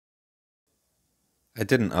I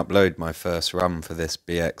didn't upload my first run for this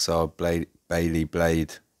BXR Bailey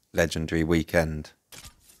Blade Legendary weekend.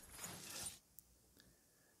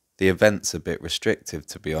 The event's a bit restrictive,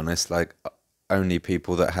 to be honest, like only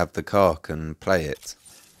people that have the car can play it.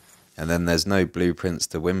 And then there's no blueprints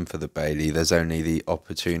to win for the Bailey, there's only the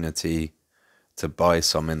opportunity to buy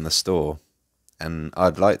some in the store. And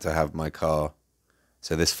I'd like to have my car,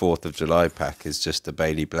 so this 4th of July pack is just a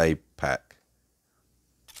Bailey Blade pack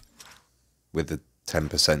with a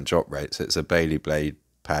 10% drop rate. So it's a Bailey Blade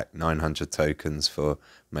pack, 900 tokens for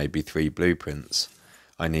maybe 3 blueprints.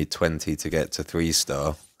 I need 20 to get to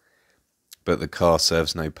 3-star, but the car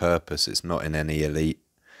serves no purpose. It's not in any elite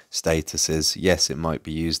statuses. Yes, it might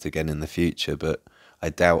be used again in the future, but I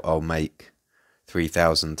doubt I'll make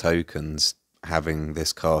 3,000 tokens having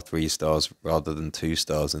this car 3 stars rather than 2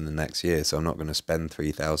 stars in the next year. So I'm not going to spend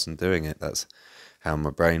 3,000 doing it. That's how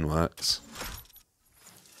my brain works.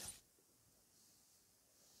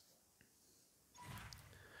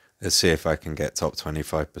 Let's see if I can get top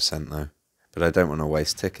 25% though. But I don't want to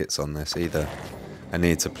waste tickets on this either. I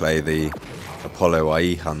need to play the Apollo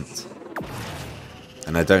IE hunt.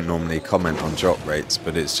 And I don't normally comment on drop rates,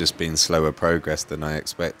 but it's just been slower progress than I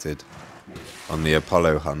expected on the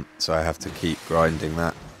Apollo hunt, so I have to keep grinding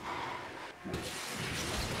that.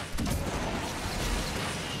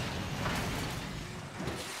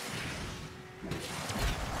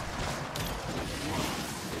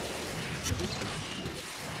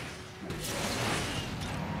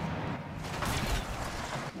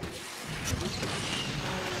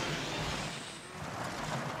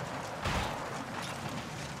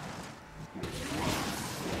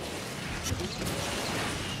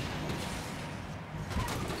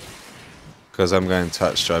 Because I'm going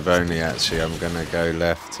TouchDrive only, actually, I'm going to go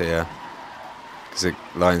left here, because it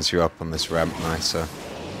lines you up on this ramp nicer.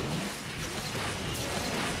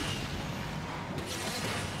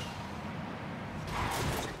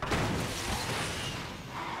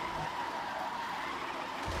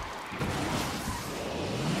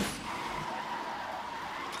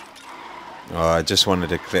 Oh, I just wanted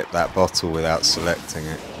to clip that bottle without selecting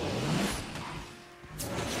it.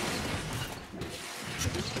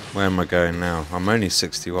 Where am I going now? I'm only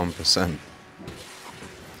 61%.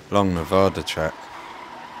 Long Nevada track.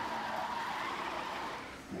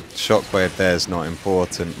 Shockwave there is not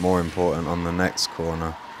important, more important on the next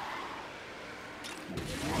corner.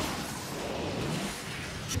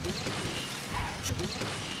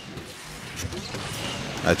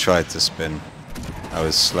 I tried to spin. I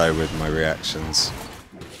was slow with my reactions.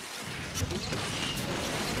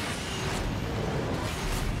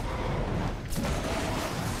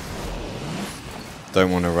 Don't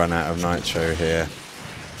want to run out of nitro here,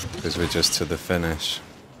 because we're just to the finish,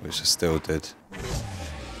 which I still did.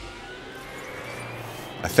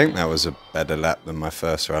 I think that was a better lap than my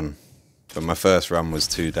first run, but my first run was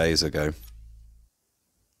 2 days ago.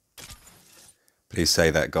 Please say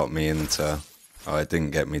that got me into... Oh, it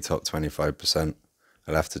didn't get me top 25%.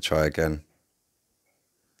 I'll have to try again.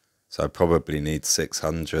 So I probably need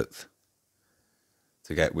 600th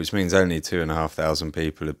to get, which means only 2,500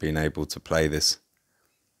 people have been able to play this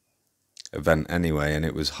event anyway, and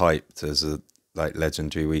it was hyped as a like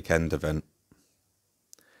legendary weekend event.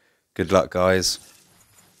 Good luck, guys.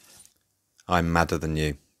 I'm madder than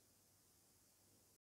you.